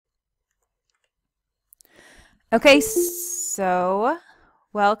Okay, so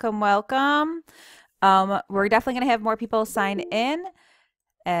welcome. We're definitely going to have more people sign in,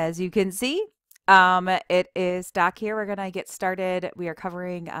 as you can see. It is Doc here. We're going to get started. We are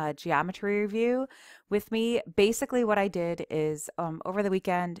covering geometry review with me. Basically, what I did is over the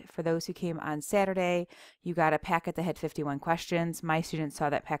weekend, for those who came on Saturday, you got a packet that had 51 questions. My students saw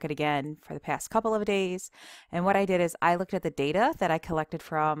that packet again for the past couple of days. And what I did is I looked at the data that I collected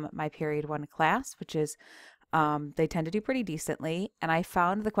from my period one class, which is they tend to do pretty decently. And I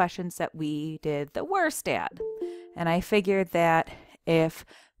found the questions that we did the worst at. And I figured that if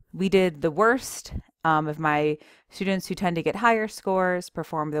we did the worst, if my students who tend to get higher scores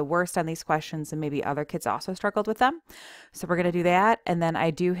perform the worst on these questions, and maybe other kids also struggled with them. So we're going to do that. And then I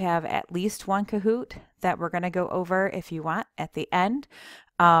do have at least one Kahoot that we're going to go over if you want at the end.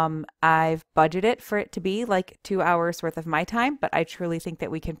 I've budgeted for it to be like 2 hours worth of my time, but I truly think that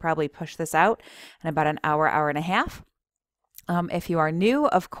we can probably push this out in about an hour, hour and a half. If you are new,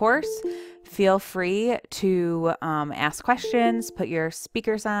 of course, feel free to ask questions, put your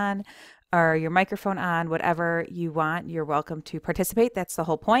speakers on or your microphone on, whatever you want. You're welcome to participate. That's the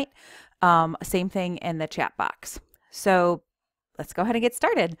whole point. Same thing in the chat box. So let's go ahead and get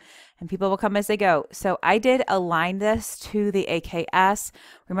started, and people will come as they go. So I did align this to the AKS.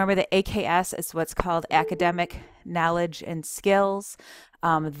 Remember, the AKS is what's called academic knowledge and skills.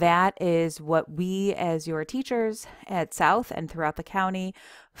 That is what we as your teachers at South and throughout the county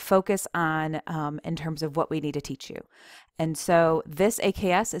focus on in terms of what we need to teach you. And so this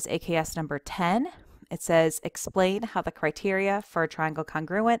AKS is AKS number 10. It says, explain how the criteria for triangle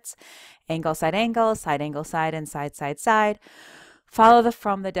congruence, angle, side angle, side, and side, follow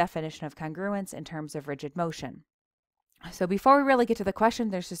from the definition of congruence in terms of rigid motion. So before we really get to the question,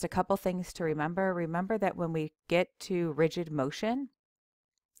 there's just a couple things to remember. Remember that when we get to rigid motion,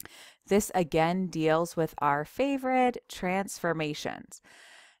 this again deals with our favorite transformations.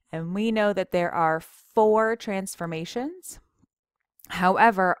 And we know that there are 4 transformations.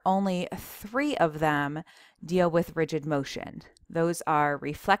 However, only 3 of them deal with rigid motion. Those are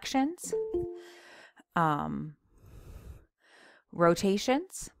reflections,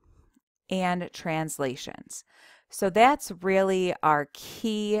 rotations, and translations. So that's really our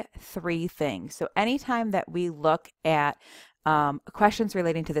key 3 things. So anytime that we look at questions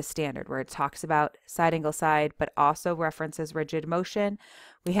relating to the standard where it talks about side angle side, but also references rigid motion,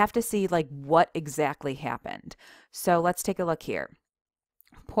 we have to see like what exactly happened. So let's take a look here.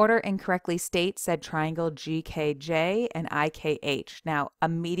 Porter incorrectly states said triangle GKJ and IKH. Now,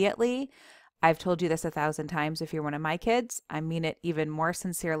 immediately, I've told you this 1,000 times if you're one of my kids. I mean it even more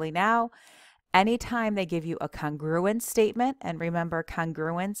sincerely now. Anytime they give you a congruence statement, and remember,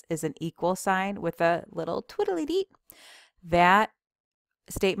 congruence is an equal sign with a little twiddly-dee. That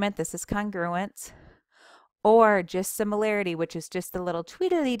statement, this is congruence, or just similarity, which is just a little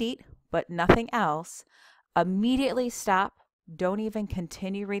twiddly-dee, but nothing else, immediately stop. Don't even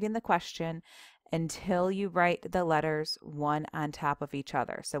continue reading the question until you write the letters one on top of each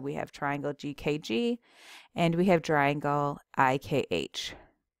other. So we have triangle GKG and we have triangle IKH.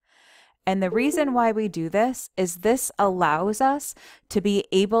 And the reason why we do this is this allows us to be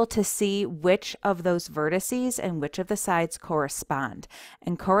able to see which of those vertices and which of the sides correspond.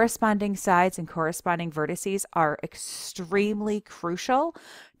 And corresponding sides and corresponding vertices are extremely crucial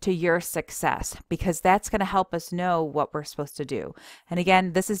to your success because that's going to help us know what we're supposed to do. And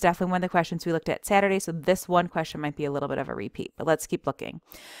again, this is definitely one of the questions we looked at Saturday, so this one question might be a little bit of a repeat, but let's keep looking.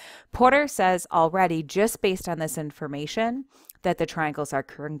 Porter says already, just based on this information, that the triangles are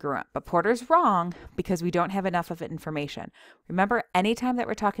congruent. But Porter's wrong because we don't have enough of information. Remember, anytime that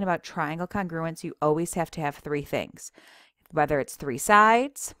we're talking about triangle congruence, you always have to have 3 things. Whether it's 3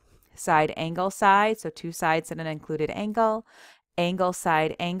 sides, side, angle, side, so 2 sides and an included angle, angle,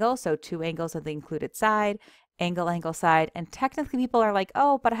 side, angle, so 2 angles of the included side, angle, angle, side. And technically people are like,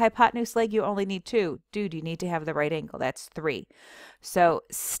 oh, but a hypotenuse leg, you only need 2. Dude, you need to have the right angle. That's 3. So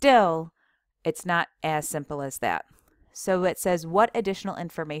still, it's not as simple as that. So it says, what additional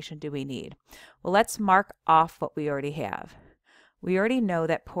information do we need? Well, let's mark off what we already have. We already know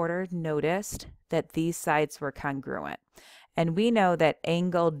that Porter noticed that these sides were congruent. And we know that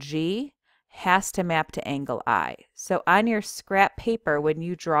angle G has to map to angle I. So on your scrap paper, when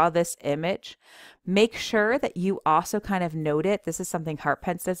you draw this image, make sure that you also kind of note it. This is something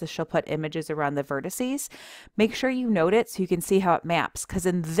Hartpen says, is she'll put images around the vertices. Make sure you note it so you can see how it maps. Because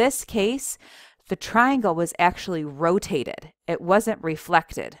in this case, the triangle was actually rotated. It wasn't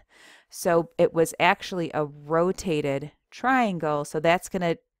reflected. So it was actually a rotated triangle. So that's going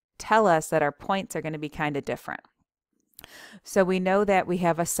to tell us that our points are going to be kind of different. So we know that we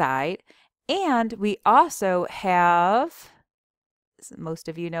have a side And we also have, as most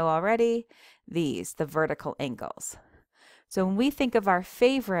of you know already, the vertical angles. So when we think of our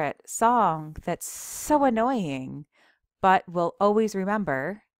favorite song that's so annoying, but we'll always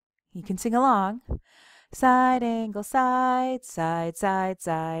remember, you can sing along, side, angle, side, side, side,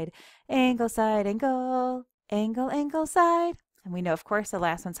 side, angle, side, angle, angle, angle, side. And we know, of course, the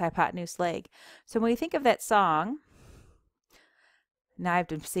last one's hypotenuse leg. So when we think of that song, now I've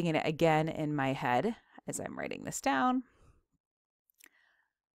been singing it again in my head as I'm writing this down.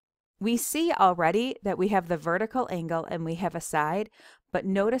 We see already that we have the vertical angle and we have a side, but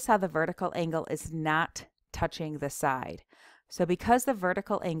notice how the vertical angle is not touching the side. So because the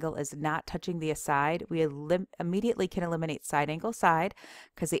vertical angle is not touching the side, we immediately can eliminate side angle side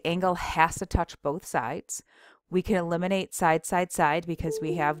because the angle has to touch both sides. We can eliminate side side side because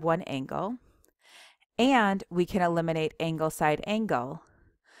we have one angle. And we can eliminate angle side angle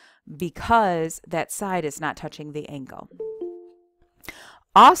because that side is not touching the angle.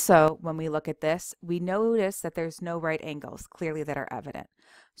 Also, when we look at this, we notice that there's no right angles clearly that are evident.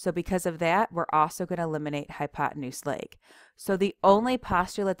 So because of that, we're also going to eliminate hypotenuse leg. So the only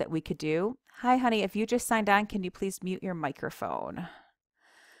postulate that we could do, hi honey, if you just signed on, can you please mute your microphone?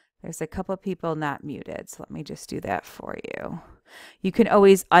 There's a couple of people not muted, so let me just do that for you. You can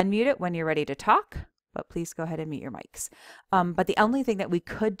always unmute it when you're ready to talk, but please go ahead and mute your mics. But the only thing that we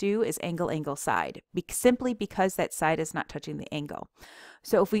could do is angle, angle, side, simply because that side is not touching the angle.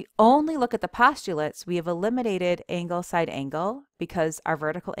 So if we only look at the postulates, we have eliminated angle, side, angle because our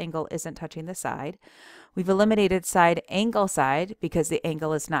vertical angle isn't touching the side. We've eliminated side, angle, side because the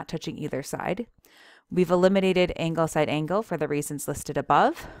angle is not touching either side. We've eliminated angle, side, angle for the reasons listed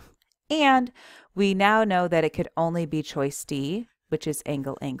above. And we now know that it could only be choice D, which is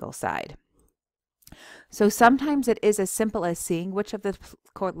angle, angle, side. So sometimes it is as simple as seeing which of the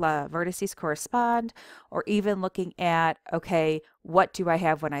vertices correspond, or even looking at, okay, what do I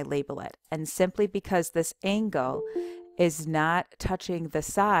have when I label it? And simply because this angle is not touching the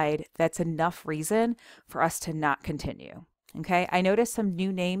side, that's enough reason for us to not continue. Okay, I noticed some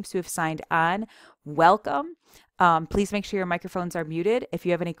new names who have signed on. Welcome. Please make sure your microphones are muted. If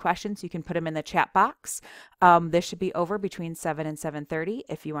you have any questions, you can put them in the chat box. This should be over between 7 and 7:30.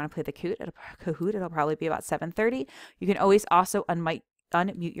 If you want to play the Kahoot, it'll probably be about 7:30. You can always also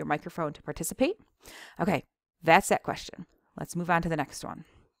unmute your microphone to participate. Okay, that's that question. Let's move on to the next one.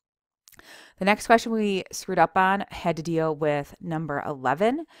 The next question we screwed up on had to deal with number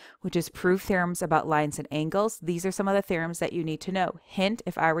 11, which is prove theorems about lines and angles. These are some of the theorems that you need to know. Hint,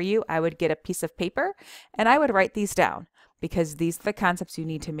 if I were you, I would get a piece of paper and I would write these down because these are the concepts you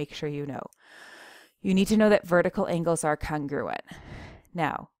need to make sure you know. You need to know that vertical angles are congruent.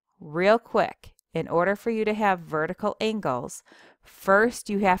 Now, real quick, in order for you to have vertical angles, first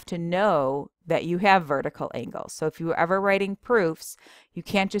you have to know that you have vertical angles. So if you were ever writing proofs, you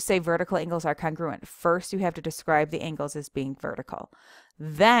can't just say vertical angles are congruent. First you have to describe the angles as being vertical.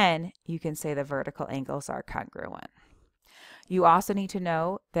 Then you can say the vertical angles are congruent. You also need to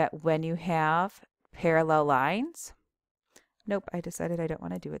know that when you have parallel lines, nope, I decided I don't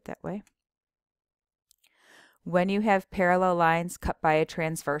want to do it that way. When you have parallel lines cut by a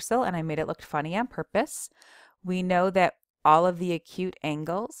transversal, and I made it look funny on purpose, we know that all of the acute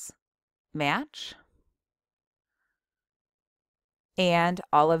angles match and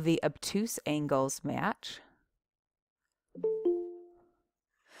all of the obtuse angles match.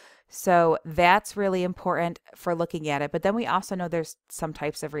 So that's really important for looking at it. But then we also know there's some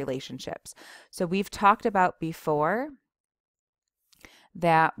types of relationships. So we've talked about before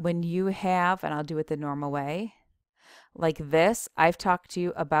that when you have, and I'll do it the normal way, like this, I've talked to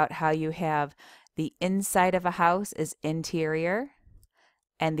you about how you have the inside of a house is interior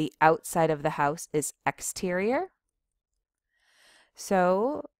and the outside of the house is exterior.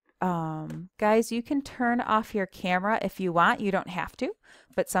 So guys, you can turn off your camera if you want. You don't have to,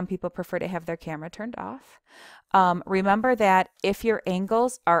 but some people prefer to have their camera turned off. Remember that if your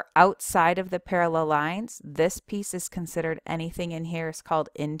angles are outside of the parallel lines, this piece is considered, anything in here is called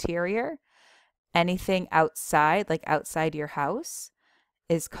interior. Anything outside, like outside your house,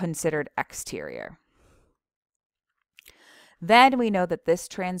 is considered exterior. Then we know that this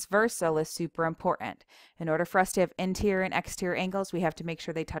transversal is super important. In order for us to have interior and exterior angles, we have to make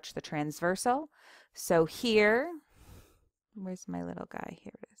sure they touch the transversal. So here, where's my little guy?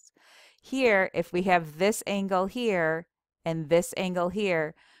 Here it is. Here, if we have this angle here and this angle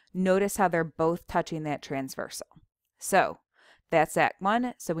here, notice how they're both touching that transversal. So that's that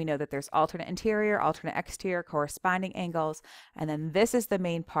one. So we know that there's alternate interior, alternate exterior, corresponding angles. And then this is the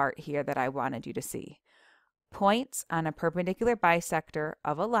main part here that I wanted you to see. points on a perpendicular bisector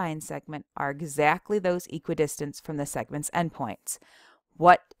of a line segment are exactly those equidistant from the segment's endpoints.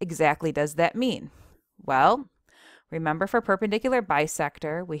 What exactly does that mean? Well, remember for perpendicular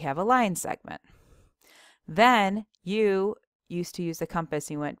bisector, we have a line segment. Then you used to use the compass.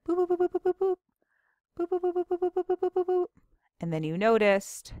 You went boop, boop, boop, boop, boop, boop, boop, boop, boop, boop, boop, boop, boop, boop, boop, boop. And then you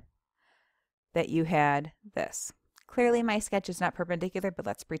noticed that you had this. Clearly my sketch is not perpendicular, but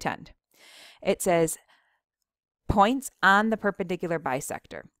let's pretend. It says points on the perpendicular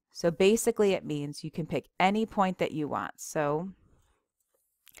bisector. So basically it means you can pick any point that you want. So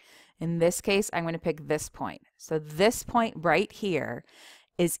in this case, I'm going to pick this point. So this point right here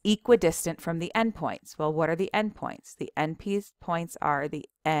is equidistant from the endpoints. Well, what are the endpoints? The endpoints are the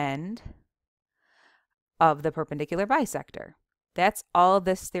end of the perpendicular bisector. That's all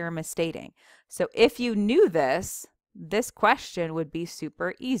this theorem is stating. So if you knew this, this question would be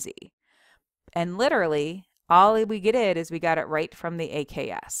super easy. And literally, all we did is we got it right from the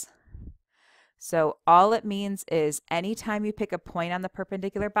AKS. So all it means is anytime you pick a point on the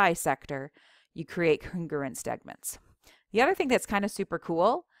perpendicular bisector, you create congruent segments. The other thing that's kind of super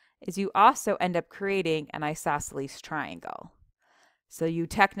cool is you also end up creating an isosceles triangle. So you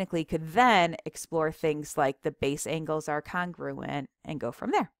technically could then explore things like the base angles are congruent and go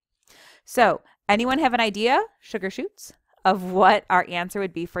from there. So anyone have an idea, sugar shoots, of what our answer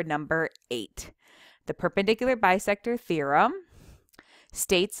would be for number 8? The perpendicular bisector theorem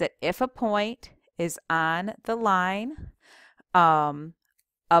states that if a point is on the line of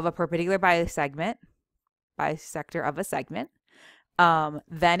a perpendicular bisector of a segment,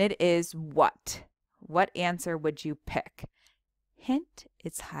 then it is what? What answer would you pick? Hint,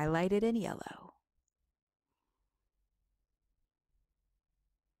 it's highlighted in yellow.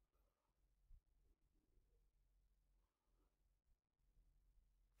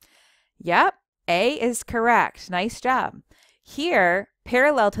 Yep, A is correct. Nice job. Here,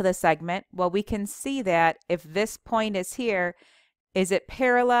 parallel to the segment, well, we can see that if this point is here, is it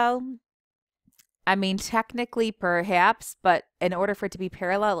parallel? I mean, technically, perhaps, but in order for it to be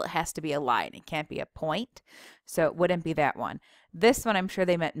parallel, it has to be a line. It can't be a point, so it wouldn't be that one. This one, I'm sure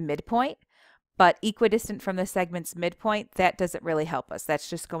they meant midpoint, but equidistant from the segment's midpoint, that doesn't really help us. That's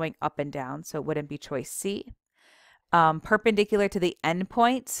just going up and down, so it wouldn't be choice C. Perpendicular to the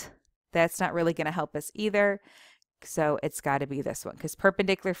endpoints, that's not really going to help us either. So it's got to be this one, because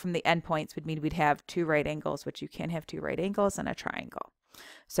perpendicular from the endpoints would mean we'd have two right angles, which you can't have two right angles and a triangle.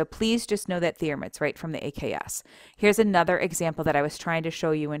 So please just know that theorem. It's right from the AKS. Here's another example that I was trying to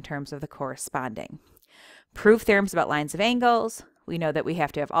show you in terms of the corresponding. Prove theorems about lines of angles. We know that we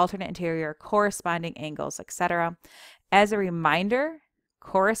have to have alternate interior, corresponding angles, etc. As a reminder,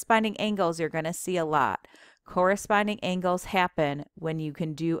 corresponding angles you're going to see a lot. Corresponding angles happen when you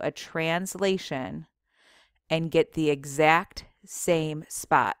can do a translation and get the exact same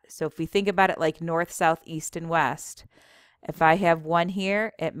spot. So if we think about it like north, south, east, and west, if I have one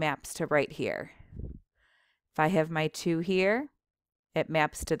here, it maps to right here. If I have my 2 here, it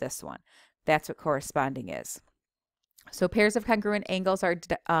maps to this one. That's what corresponding is. So pairs of congruent angles are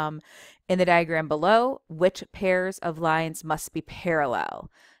in the diagram below. Which pairs of lines must be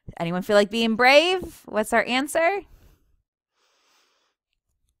parallel? Anyone feel like being brave? What's our answer?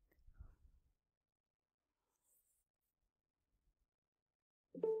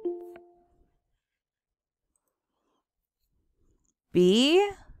 B?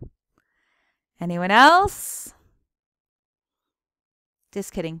 Anyone else?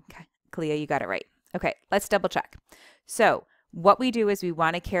 Just kidding. Clea, you got it right. Okay, let's double check. So what we do is we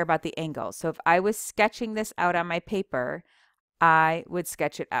want to care about the angles. So if I was sketching this out on my paper, I would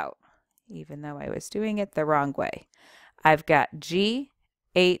sketch it out, even though I was doing it the wrong way. I've got G,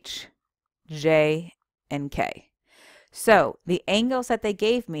 H, J, and K. So the angles that they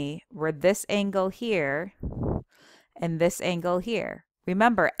gave me were this angle here and this angle here.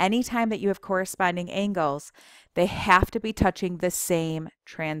 Remember, anytime that you have corresponding angles, they have to be touching the same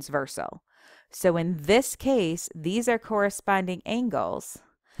transversal. So in this case, these are corresponding angles.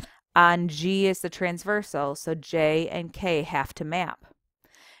 On G is the transversal, so J and K have to map.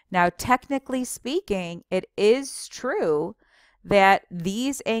 Now, technically speaking, it is true that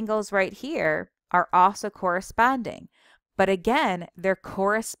these angles right here are also corresponding. But again, they're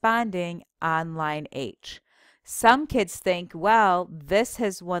corresponding on line H. Some kids think, well, this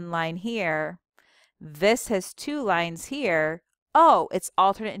has one line here, this has 2 lines here. Oh, it's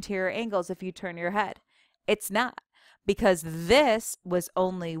alternate interior angles if you turn your head. It's not, because this was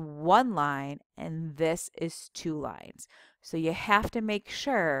only 1 line and this is 2 lines. So you have to make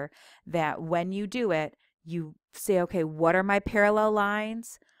sure that when you do it, you say, okay, what are my parallel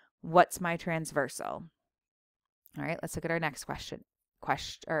lines? What's my transversal? All right, let's look at our next question.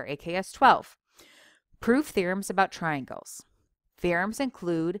 Or AKS 12. Prove theorems about triangles. Theorems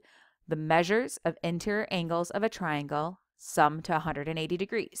include the measures of interior angles of a triangle sum to 180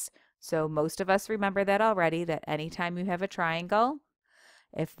 degrees. So most of us remember that already, that anytime you have a triangle,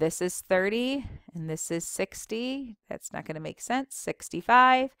 if this is 30 and this is 60, that's not going to make sense.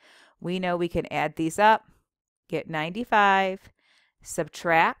 65, we know we can add these up, get 95,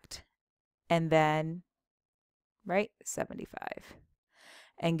 subtract, and then, right, 75,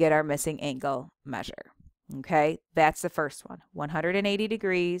 and get our missing angle measure. Okay, that's the first one. 180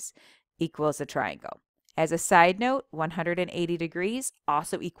 degrees equals a triangle. As a side note, 180 degrees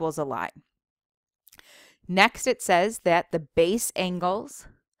also equals a line. Next, it says that the base angles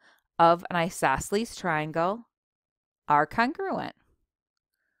of an isosceles triangle are congruent.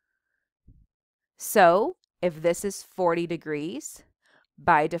 So if this is 40 degrees,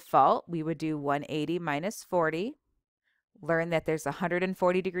 by default, we would do 180 minus 40. Learn that there's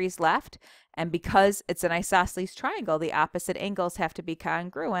 140 degrees left, and because it's an isosceles triangle, the opposite angles have to be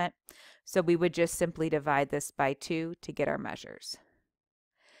congruent, so we would just simply divide this by 2 to get our measures.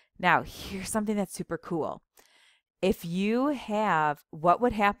 Now, here's something that's super cool. If you have, what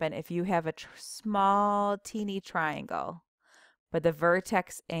would happen if you have a small, teeny triangle, but the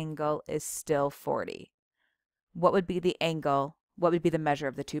vertex angle is still 40? What would be the angle? What would be the measure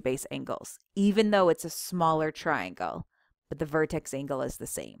of the two base angles, even though it's a smaller triangle, but the vertex angle is the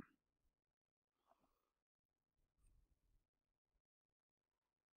same?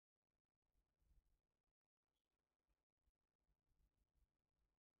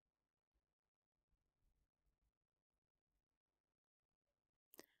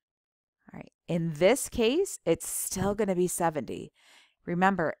 All right, in this case, it's still going to be 70.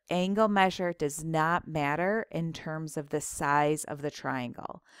 Remember, angle measure does not matter in terms of the size of the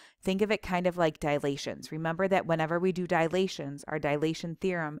triangle. Think of it kind of like dilations. Remember that whenever we do dilations, our dilation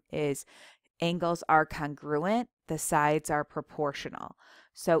theorem is angles are congruent, the sides are proportional.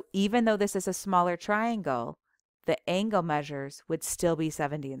 So even though this is a smaller triangle, the angle measures would still be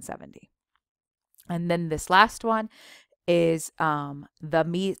 70 and 70. And then this last one is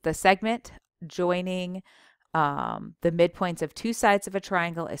the segment joining the midpoints of two sides of a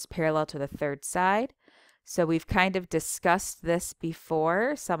triangle is parallel to the third side. So we've kind of discussed this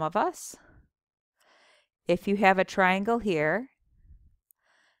before, some of us. If you have a triangle here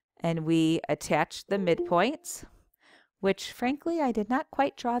and we attach the midpoints, which frankly I did not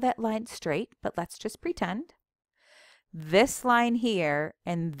quite draw that line straight, but let's just pretend. This line here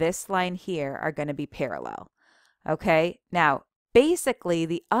and this line here are going to be parallel. Okay, now basically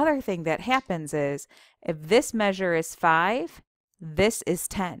the other thing that happens is if this measure is 5, this is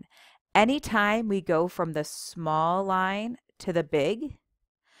 10. Anytime we go from the small line to the big,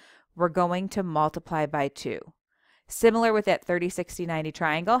 we're going to multiply by 2. Similar with that 30, 60, 90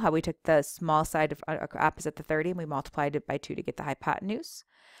 triangle, how we took the small side of opposite the 30 and we multiplied it by 2 to get the hypotenuse.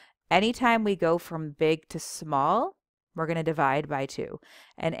 Anytime we go from big to small, we're going to divide by 2.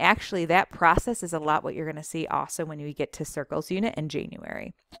 And actually that process is a lot what you're going to see also when we get to circles unit in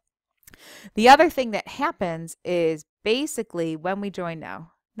January. The other thing that happens is basically when we join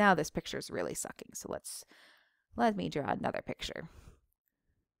now this picture is really sucking. So let me draw another picture.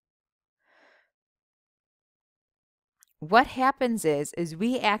 What happens is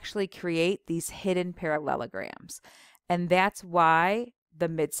we actually create these hidden parallelograms, and that's why the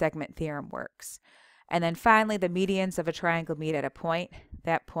mid-segment theorem works. And then finally, the medians of a triangle meet at a point.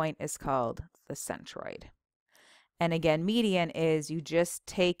 That point is called the centroid. And again, median is you just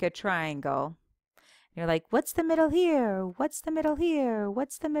take a triangle. You're like, what's the middle here? What's the middle here?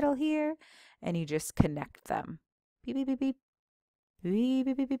 What's the middle here? And you just connect them. Beep, beep, beep, beep. Beep,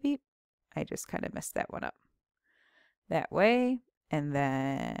 beep, beep, beep, beep. I just kind of messed that one up. That way. And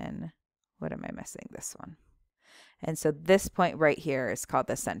then, what am I missing? This one. And so this point right here is called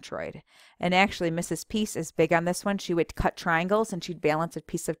the centroid. And actually, Mrs. Peace is big on this one. She would cut triangles and she'd balance a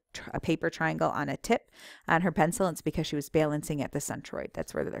piece of a paper triangle on a tip on her pencil. And it's because she was balancing at the centroid.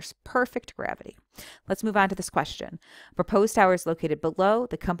 That's where there's perfect gravity. Let's move on to this question. Proposed tower is located below.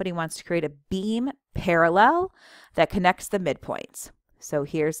 The company wants to create a beam parallel that connects the midpoints. So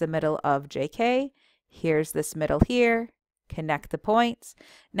here's the middle of JK. Here's this middle here. Connect the points.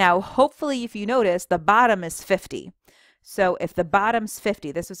 Now, hopefully, if you notice, the bottom is 50. So if the bottom's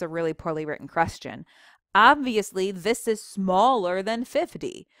 50, this was a really poorly written question. Obviously, this is smaller than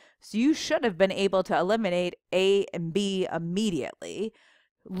 50. So you should have been able to eliminate A and B immediately.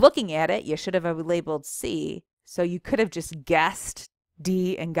 Looking at it, you should have labeled C. So you could have just guessed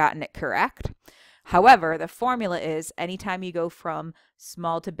D and gotten it correct. However, the formula is anytime you go from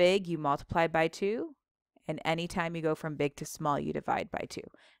small to big, you multiply by 2. And anytime you go from big to small, you divide by 2.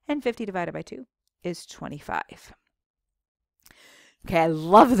 And 50 divided by 2 is 25. Okay, I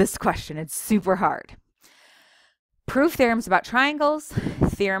love this question. It's super hard. Prove theorems about triangles.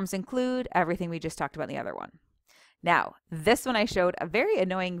 Theorems include everything we just talked about in the other one. Now, this one I showed a very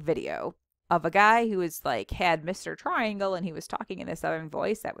annoying video of a guy who was like had Mr. Triangle and he was talking in a southern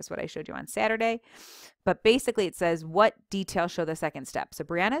voice. That was what I showed you on Saturday. But basically it says what details show the second step. So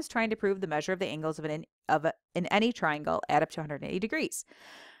Brianna is trying to prove the measure of the angles in any triangle add up to 180 degrees.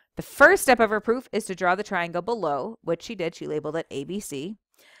 The first step of her proof is to draw the triangle below, which she did. She labeled it ABC.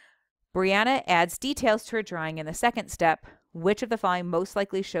 Brianna adds details to her drawing in the second step. Which of the following most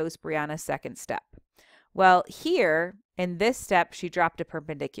likely shows Brianna's second step? Well, here in this step, she dropped a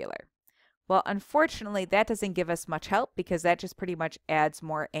perpendicular. Well, unfortunately, that doesn't give us much help because that just pretty much adds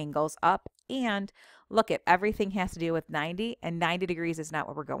more angles up. And look at everything has to deal with 90, and 90 degrees is not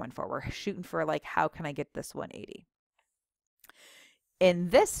what we're going for. We're shooting for like, how can I get this 180? In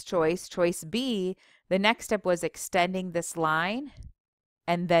this choice B, the next step was extending this line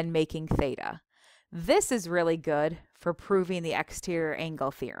and then making theta. This is really good for proving the exterior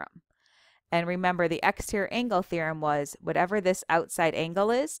angle theorem. And remember, the exterior angle theorem was whatever this outside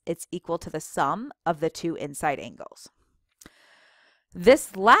angle is, it's equal to the sum of the two inside angles.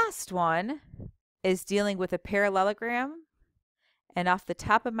 This last one is dealing with a parallelogram. And off the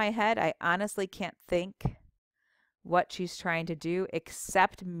top of my head, I honestly can't think what she's trying to do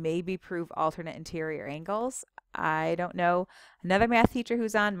except maybe prove alternate interior angles. I don't know. Another math teacher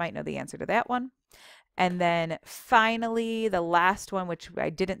who's on might know the answer to that one. And then finally, the last one, which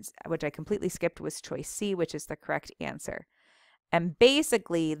I completely skipped, was choice C, which is the correct answer. And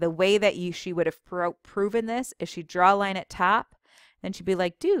basically, the way that she would have proven this is she'd draw a line at top, and she'd be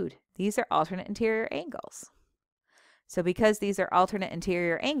like, dude, these are alternate interior angles. So because these are alternate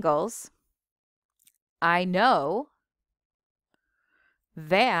interior angles, I know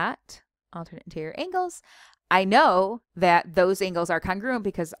that I know that those angles are congruent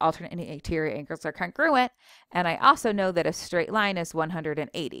because alternate interior angles are congruent. And I also know that a straight line is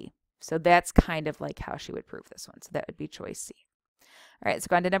 180. So that's kind of like how she would prove this one. So that would be choice C. All right, let's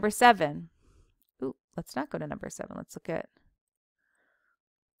go on to number 7. Ooh, let's not go to number 7. Let's look at,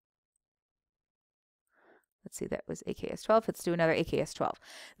 let's see, that was AKS 12. Let's do another AKS 12.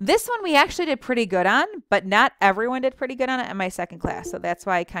 This one we actually did pretty good on, but not everyone did pretty good on it in my second class. So that's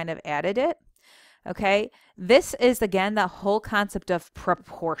why I kind of added it. Okay, this is again the whole concept of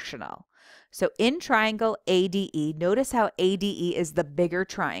proportional. So in triangle ADE, notice how ADE is the bigger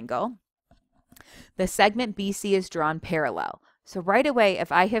triangle. The segment BC is drawn parallel. So right away,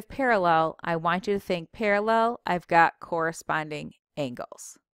 if I have parallel, I want you to think parallel, I've got corresponding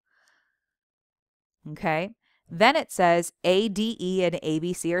angles. Okay, then it says ADE and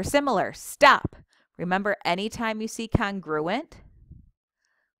ABC are similar. Stop. Remember, anytime you see congruent,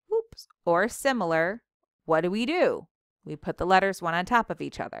 or similar, what do? We put the letters one on top of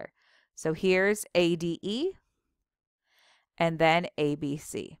each other. So here's ADE and then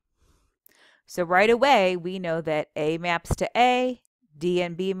ABC. So right away, we know that A maps to A, D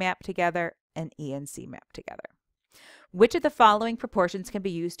and B map together, and E and C map together. Which of the following proportions can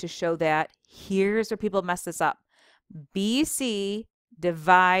be used to show that? Here's where people mess this up. BC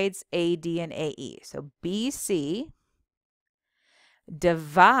divides AD and AE. So BC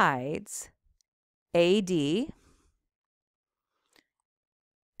divides AD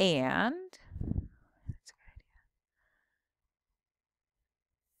and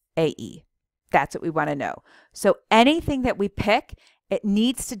AE. That's what we want to know. So anything that we pick, it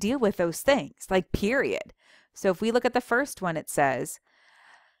needs to deal with those things, like period. So if we look at the first one, it says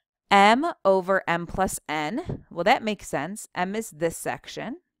M over M plus N. Well, that makes sense. M is this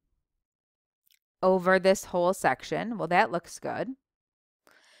section over this whole section. Well, that looks good.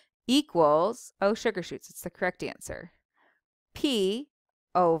 Equals, oh, sugar shoots, it's the correct answer. P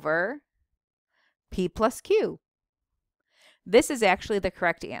over P plus Q. This is actually the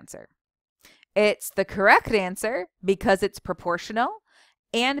correct answer. It's the correct answer because it's proportional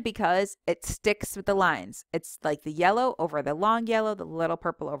and because it sticks with the lines. It's like the yellow over the long yellow, the little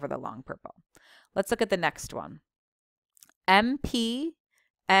purple over the long purple. Let's look at the next one. MP,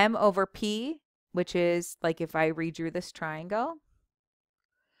 M over P, which is like if I redrew this triangle,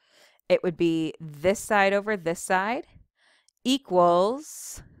 it would be this side over this side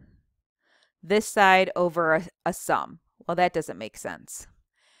equals this side over a sum. Well, that doesn't make sense.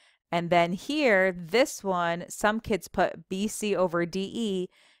 And then here, this one, some kids put BC over DE.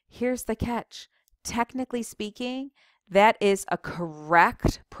 Here's the catch. Technically speaking, that is a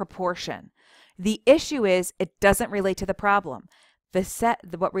correct proportion. The issue is it doesn't relate to the problem.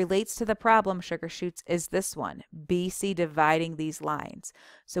 What relates to the problem, sugar shoots, is this one, BC dividing these lines.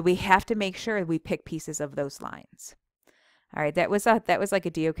 So we have to make sure we pick pieces of those lines. All right, that was like a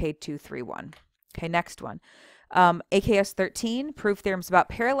DOK 231. Okay, next one. AKS 13, proof theorems about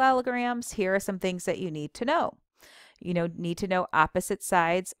parallelograms. Here are some things that you need to know. You need to know opposite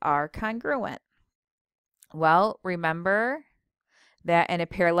sides are congruent. Well, remember that in a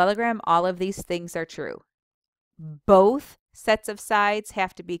parallelogram, all of these things are true. Both sets of sides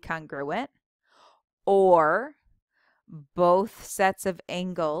have to be congruent, or both sets of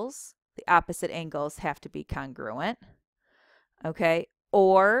angles, the opposite angles, have to be congruent. Okay,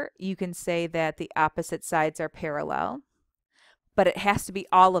 or you can say that the opposite sides are parallel, but it has to be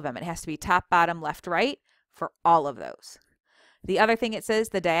all of them. It has to be top, bottom, left, right for all of those. The other thing it says,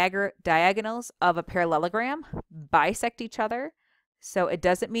 the diagonals of a parallelogram bisect each other. So it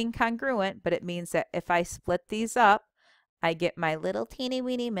doesn't mean congruent, but it means that if I split these up, I get my little teeny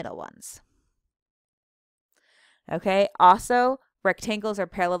weeny middle ones. Okay, also rectangles are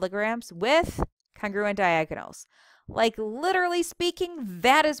parallelograms with congruent diagonals. Like literally speaking,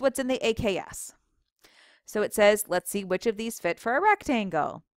 that is what's in the AKS. So it says, let's see which of these fit for a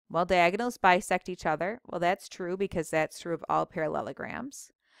rectangle. Well, diagonals bisect each other. Well, that's true because that's true of all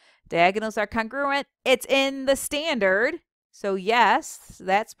parallelograms. Diagonals are congruent. It's in the standard. So yes,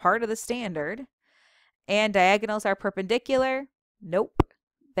 that's part of the standard. And diagonals are perpendicular. Nope.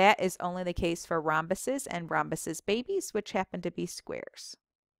 That is only the case for rhombuses and rhombuses babies, which happen to be squares.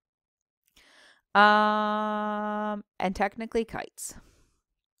 And technically kites.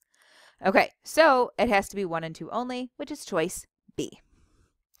 Okay, so it has to be 1 and 2 only, which is choice B.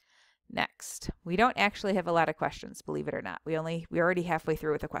 Next, we don't actually have a lot of questions, believe it or not. We're already halfway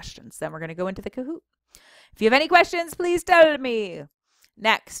through with the questions. Then we're going to go into the Kahoot. If you have any questions, please tell me.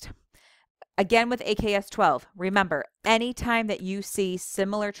 Next, again with AKS 12, remember, anytime that you see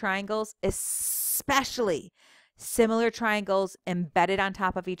similar triangles, especially similar triangles embedded on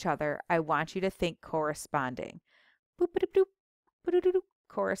top of each other, I want you to think corresponding.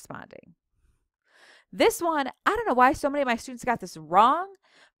 Corresponding. This one, I don't know why so many of my students got this wrong,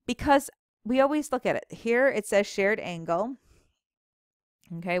 because we always look at it. Here it says shared angle.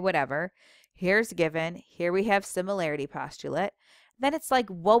 Okay, whatever. Here's given. Here we have similarity postulate. Then it's like,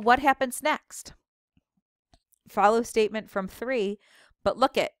 well, what happens next? Follow statement from 3, but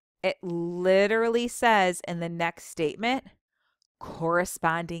look at it literally says in the next statement,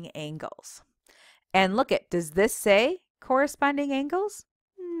 corresponding angles. And look at, does this say corresponding angles?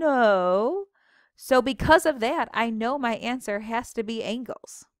 No. So because of that, I know my answer has to be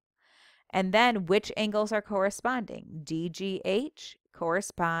angles. And then which angles are corresponding? DGH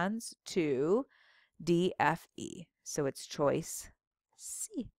corresponds to DFE. So it's choice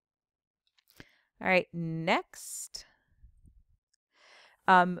C. All right, next.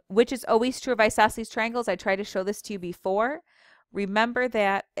 Which is always true of isosceles triangles. I tried to show this to you before. Remember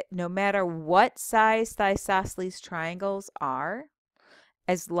that no matter what size the isosceles triangles are,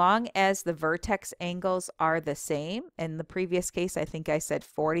 as long as the vertex angles are the same, in the previous case I think I said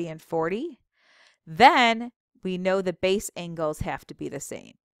 40 and 40, then we know the base angles have to be the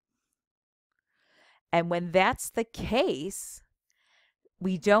same. And when that's the case,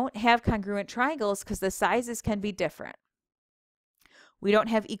 we don't have congruent triangles because the sizes can be different. We don't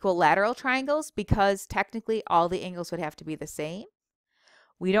have equilateral triangles because technically all the angles would have to be the same.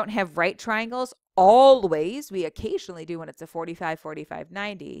 We don't have right triangles always. We occasionally do when it's a 45, 45,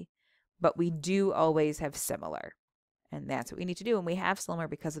 90, but we do always have similar. And that's what we need to do. And we have similar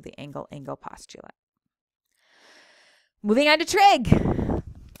because of the angle-angle postulate. Moving on to trig.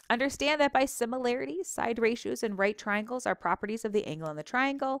 Understand that by similarity, side ratios and right triangles are properties of the angle and the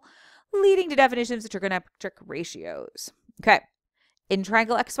triangle, leading to definitions of trigonometric ratios. Okay. In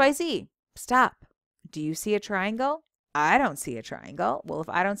triangle XYZ, stop. Do you see a triangle? I don't see a triangle. Well, if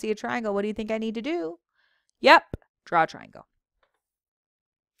I don't see a triangle, what do you think I need to do? Yep, draw a triangle.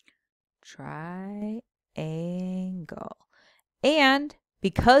 Triangle. And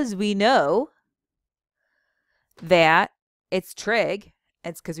because we know that it's trig,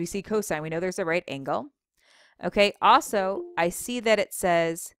 it's because we see cosine. We know there's a right angle. Okay, also, I see that it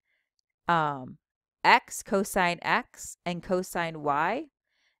says x cosine x and cosine y,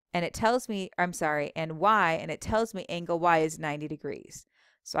 and it tells me, and y, and it tells me angle y is 90 degrees.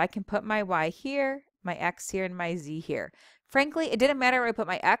 So I can put my y here, my x here, and my z here. Frankly, it didn't matter where I put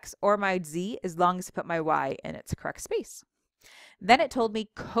my x or my z as long as I put my y in its correct space. Then it told me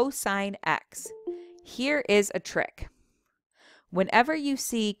cosine x. Here is a trick. Whenever you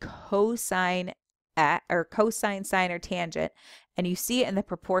see cosine or cosine, sine, or tangent, and you see it in the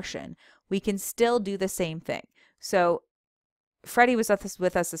proportion, we can still do the same thing. So Freddie was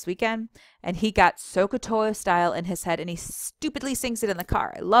with us this weekend, and he got SOHCAHTOA style in his head, and he stupidly sings it in the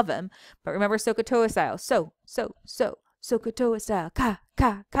car. I love him, but remember SOHCAHTOA style. SOHCAHTOA style. Ka,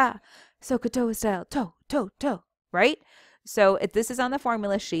 ka, ka. SOHCAHTOA style. To, to, to. Right? So this is on the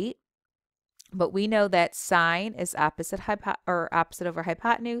formula sheet, but we know that sine is opposite over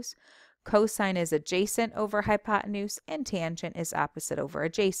hypotenuse, cosine is adjacent over hypotenuse, and tangent is opposite over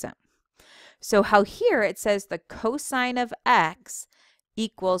adjacent. So how here it says the cosine of x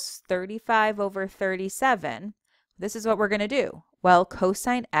equals 35 over 37. This is what we're going to do. Well,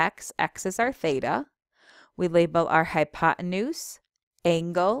 cosine x is our theta. We label our hypotenuse,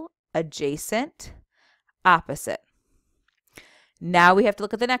 angle, adjacent, opposite. Now we have to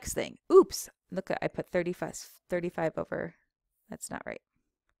look at the next thing. Oops, look, I put 35 over, that's not right.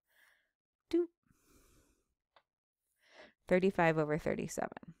 35 over 37.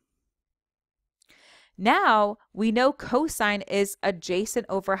 Now we know cosine is adjacent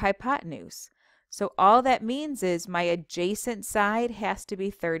over hypotenuse. So all that means is my adjacent side has to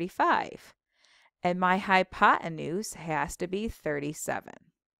be 35 and my hypotenuse has to be 37.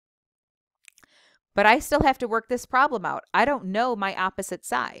 But I still have to work this problem out. I don't know my opposite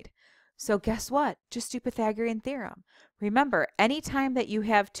side. So guess what? Just do Pythagorean theorem. Remember, anytime that you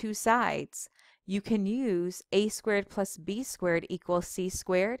have two sides, you can use a squared plus b squared equals c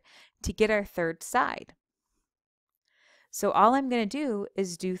squared to get our third side. So all I'm going to do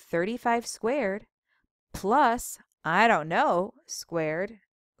is do 35 squared plus, I don't know, squared,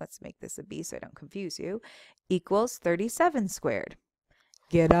 let's make this a b so I don't confuse you, equals 37 squared.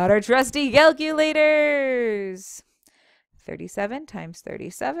 Get out our trusty calculators. 37 times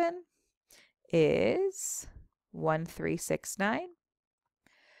 37 is 1369.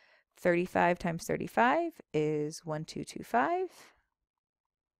 35 times 35 is 1225.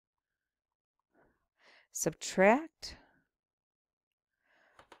 Subtract.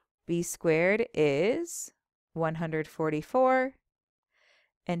 B squared is 144.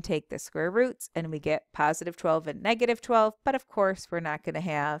 And take the square roots, and we get positive 12 and negative 12. But of course, we're not going to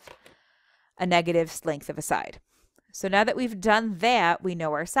have a negative length of a side. So now that we've done that, we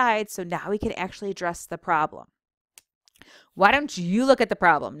know our sides. So now we can actually address the problem. Why don't you look at the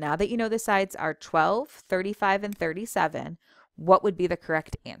problem? Now that you know the sides are 12, 35, and 37, what would be the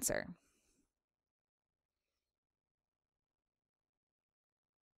correct answer?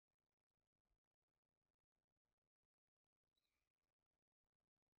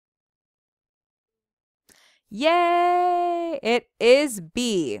 Yay! It is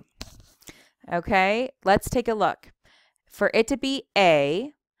B. Okay, let's take a look. For it to be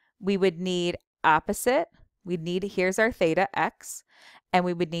A, we would need opposite. We'd need, here's our theta, x, and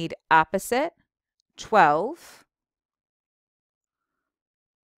we would need opposite 12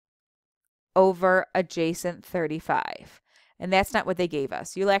 over adjacent 35. And that's not what they gave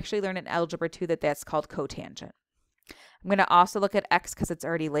us. You'll actually learn in Algebra 2 that that's called cotangent. I'm going to also look at x because it's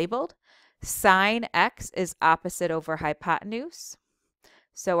already labeled. Sine x is opposite over hypotenuse.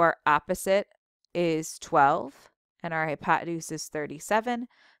 So our opposite is 12 and our hypotenuse is 37.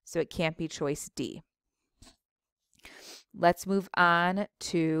 So it can't be choice D. Let's move on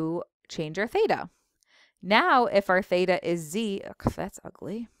to change our theta. Now, if our theta is Z, oh, that's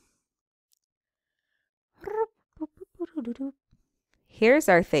ugly. Here's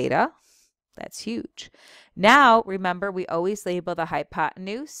our theta. That's huge. Now, remember, we always label the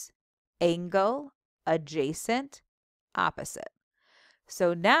hypotenuse, angle, adjacent, opposite.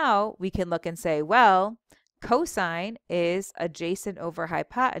 So now we can look and say, well, cosine is adjacent over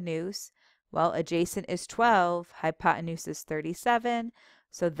hypotenuse. Well, adjacent is 12, hypotenuse is 37.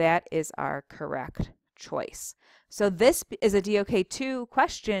 So that is our correct choice. So this is a DOK2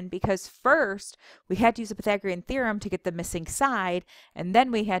 question because first we had to use a Pythagorean theorem to get the missing side, and then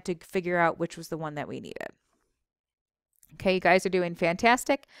we had to figure out which was the one that we needed. Okay, you guys are doing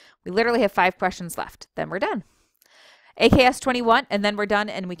fantastic. We literally have 5 questions left. Then we're done. AKS 21, and then we're done,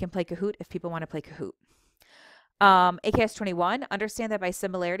 and we can play Kahoot if people want to play Kahoot. AKS 21, understand that by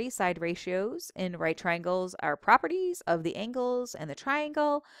similarity, side ratios in right triangles are properties of the angles and the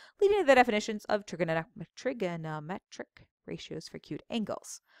triangle, leading to the definitions of trigonometric ratios for acute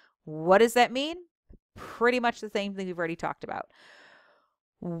angles. What does that mean? Pretty much the same thing we've already talked about.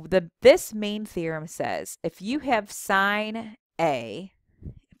 This main theorem says if you have sine A,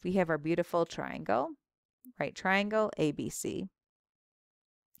 if we have our beautiful triangle, right triangle, ABC,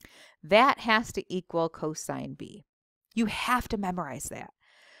 that has to equal cosine B. You have to memorize that.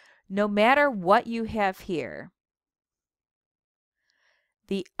 No matter what you have here,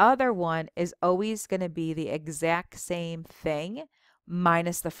 the other one is always going to be the exact same thing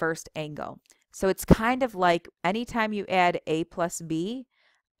minus the first angle. So it's kind of like anytime you add A plus B,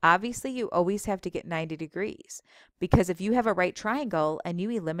 obviously you always have to get 90 degrees, because if you have a right triangle and you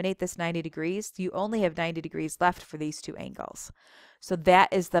eliminate this 90 degrees, you only have 90 degrees left for these two angles. So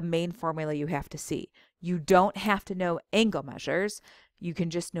that is the main formula you have to see. You don't have to know angle measures. You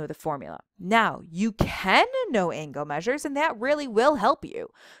can just know the formula. Now, you can know angle measures, and that really will help you.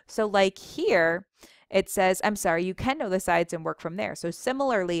 So like here, it says, I'm sorry, you can know the sides and work from there. So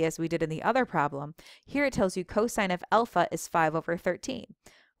similarly as we did in the other problem, here it tells you cosine of alpha is 5/13.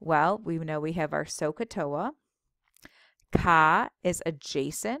 Well, we know we have our SOHCAHTOA. Ka is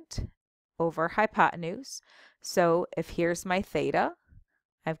adjacent over hypotenuse. So if here's my theta,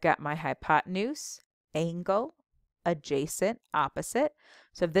 I've got my hypotenuse, angle, adjacent, opposite.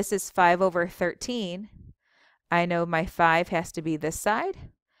 So if this is 5/13, I know my 5 has to be this side,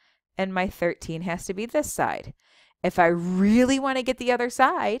 and my 13 has to be this side. If I really want to get the other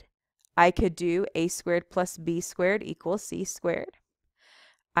side, I could do a squared plus b squared equals c squared.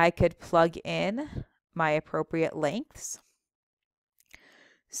 I could plug in my appropriate lengths,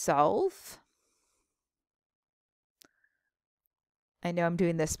 solve. I know I'm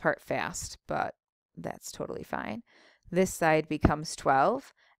doing this part fast, but that's totally fine. This side becomes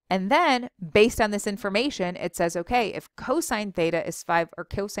 12. And then based on this information, it says, okay, if cosine theta is 5 or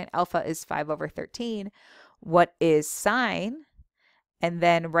cosine alpha is 5/13, what is sine? And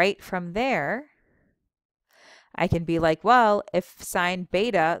then right from there, I can be like, well, if sine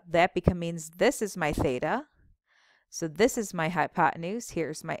beta, that means this is my theta. So this is my hypotenuse.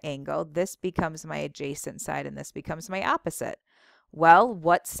 Here's my angle. This becomes my adjacent side, and this becomes my opposite. Well,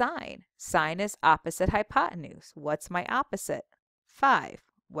 what's sine? Sine is opposite hypotenuse. What's my opposite? 5.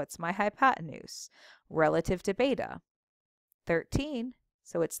 What's my hypotenuse? Relative to beta? 13.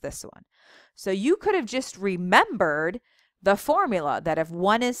 So it's this one. So you could have just remembered the formula that if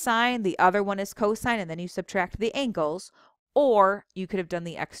one is sine, the other one is cosine, and then you subtract the angles, or you could have done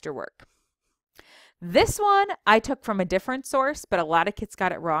the extra work. This one I took from a different source, but a lot of kids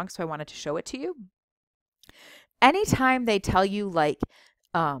got it wrong, so I wanted to show it to you. Anytime they tell you like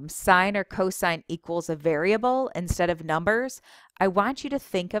sine or cosine equals a variable instead of numbers, I want you to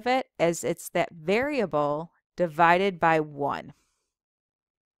think of it as it's that variable divided by 1.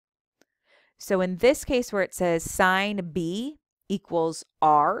 So in this case where it says sine b equals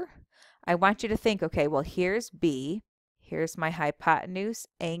r, I want you to think, okay, well, here's b, here's my hypotenuse,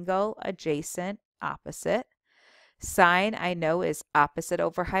 angle, adjacent, opposite. Sine I know is opposite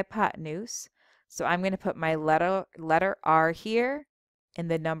over hypotenuse. So I'm going to put my letter R here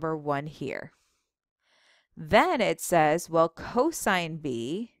and the number 1 here. Then it says, well, cosine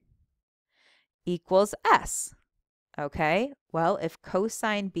B equals S. Okay, well, if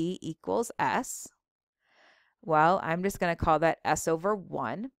cosine B equals S, well, I'm just going to call that S over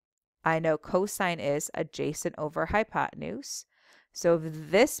 1. I know cosine is adjacent over hypotenuse. So if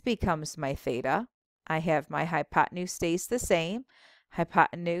this becomes my theta, I have my hypotenuse stays the same.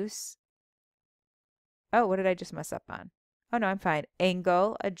 Hypotenuse, oh, what did I just mess up on? Oh, no, I'm fine.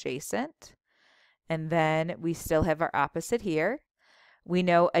 Angle adjacent. And then we still have our opposite here. We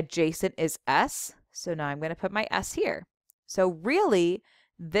know adjacent is S. So now I'm going to put my S here. So really,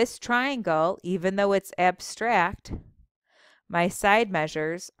 this triangle, even though it's abstract, my side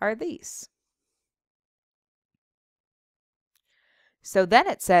measures are these. So then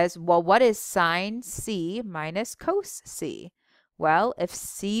it says, well, what is sine C minus cos C? Well, if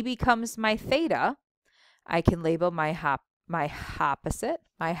C becomes my theta, I can label my opposite,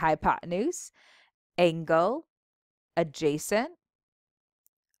 my hypotenuse, angle, adjacent,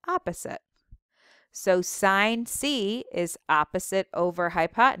 opposite. So sine C is opposite over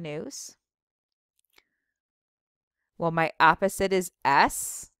hypotenuse. Well, my opposite is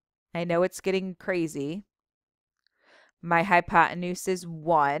S. I know it's getting crazy. My hypotenuse is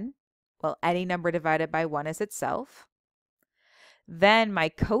 1. Well, any number divided by 1 is itself. Then my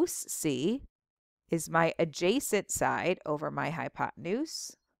cos C is my adjacent side over my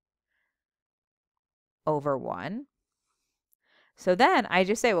hypotenuse over 1. So then I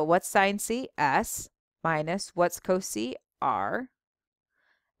just say, well, what's sine C? S minus what's cos C? R.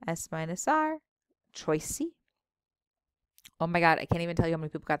 S minus R. Choice C. Oh my God, I can't even tell you how many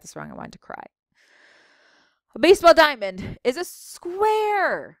people got this wrong. I wanted to cry. A baseball diamond is a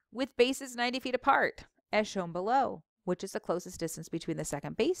square with bases 90 feet apart, as shown below, which is the closest distance between the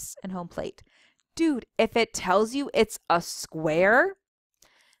second base and home plate. Dude, if it tells you it's a square,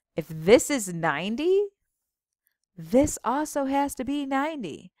 if this is 90, this also has to be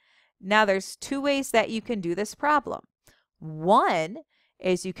 90. Now, there's 2 ways that you can do this problem. One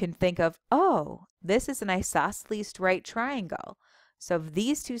is you can think of, oh, this is an isosceles right triangle. So if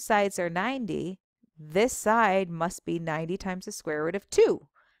these two sides are 90, this side must be 90 times the square root of 2.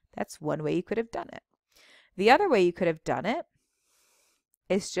 That's one way you could have done it. The other way you could have done it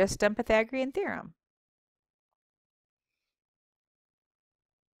is just done Pythagorean theorem.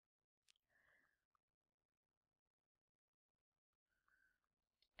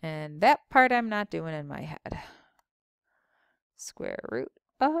 And that part I'm not doing in my head. Square root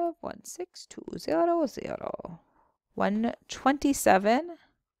of 16200.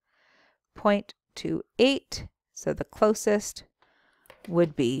 127.28. So the closest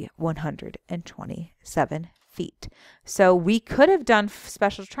would be 127 feet. So we could have done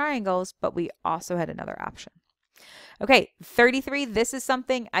special triangles, but we also had another option. Okay, 33, this is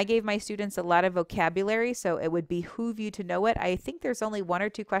something I gave my students a lot of vocabulary, so it would behoove you to know it. I think there's only 1 or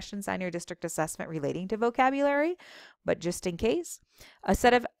 2 questions on your district assessment relating to vocabulary, but just in case. A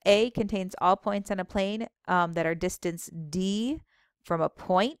set of A contains all points on a plane that are distance D from a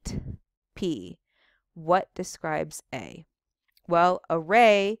point P. What describes A? Well, a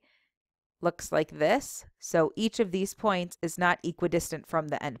ray looks like this, so each of these points is not equidistant from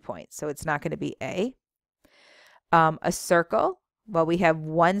the endpoint, so it's not going to be A. A circle, well, we have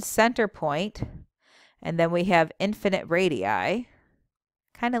one center point, and then we have infinite radii,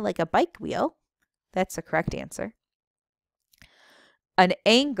 kind of like a bike wheel. That's the correct answer. An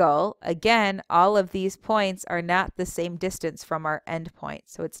angle, again, all of these points are not the same distance from our endpoint,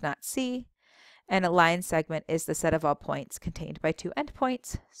 so it's not C. And a line segment is the set of all points contained by 2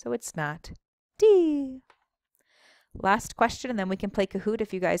 endpoints, so it's not D. Last question, and then we can play Kahoot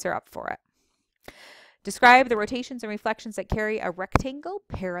if you guys are up for it. Describe the rotations and reflections that carry a rectangle,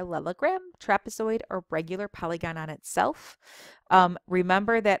 parallelogram, trapezoid, or regular polygon on itself.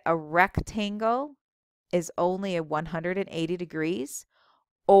 Remember that a rectangle is only at 180 degrees,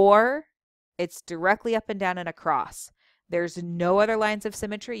 or it's directly up and down and across. There's no other lines of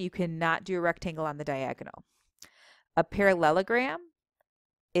symmetry. You cannot do a rectangle on the diagonal. A parallelogram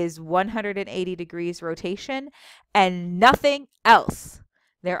is 180 degrees rotation and nothing else.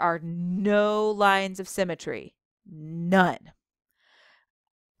 There are no lines of symmetry. None.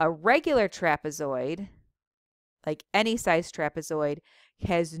 A regular trapezoid, like any size trapezoid,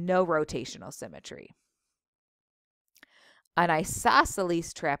 has no rotational symmetry. An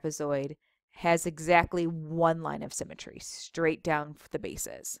isosceles trapezoid has exactly one line of symmetry, straight down the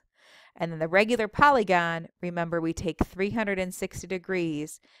bases. And then the regular polygon, remember we take 360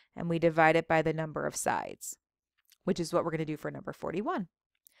 degrees and we divide it by the number of sides, which is what we're going to do for number 41.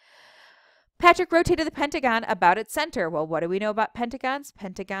 Patrick rotated the pentagon about its center. Well, what do we know about pentagons?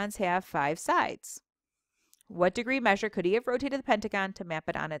 Pentagons have 5 sides. What degree measure could he have rotated the pentagon to map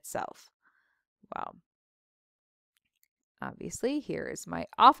it on itself? Well, obviously, here is my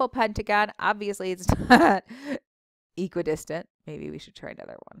awful pentagon. Obviously, it's not equidistant. Maybe we should try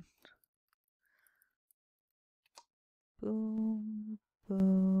another one. Boom,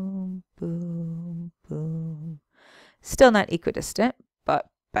 boom, boom, boom. Still not equidistant, but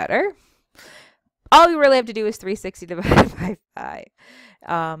better. All we really have to do is 360 divided by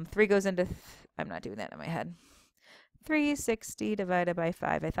 5. 3 goes into, I'm not doing that in my head. 360 divided by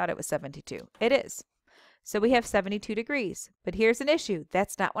 5. I thought it was 72. It is. So we have 72 degrees. But here's an issue.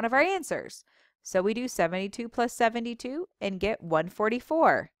 That's not one of our answers. So we do 72 plus 72 and get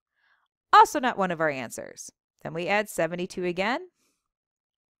 144. Also not one of our answers. Then we add 72 again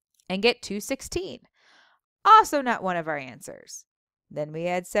and get 216. Also not one of our answers. Then we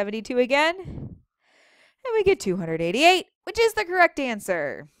add 72 again, and we get 288, which is the correct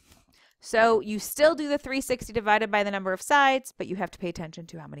answer. So you still do the 360 divided by the number of sides, but you have to pay attention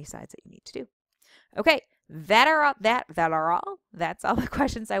to how many sides that you need to do. Okay, that's all the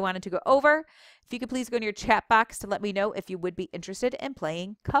questions I wanted to go over. If you could please go in your chat box to let me know if you would be interested in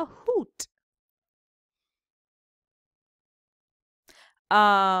playing Kahoot.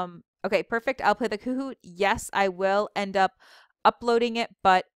 Okay, perfect. I'll play the Kahoot. Yes, I will end up uploading it,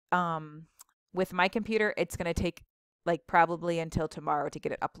 but with my computer, it's going to take like probably until tomorrow to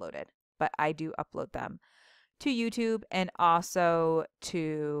get it uploaded. But I do upload them to YouTube and also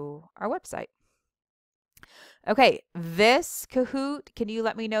to our website. Okay, this Kahoot, can you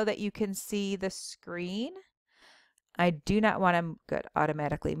let me know that you can see the screen? I do not want to good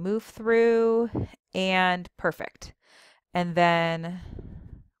automatically move through, and perfect. And then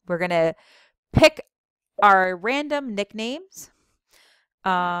we're going to pick our random nicknames.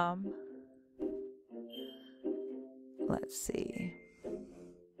 Let's see.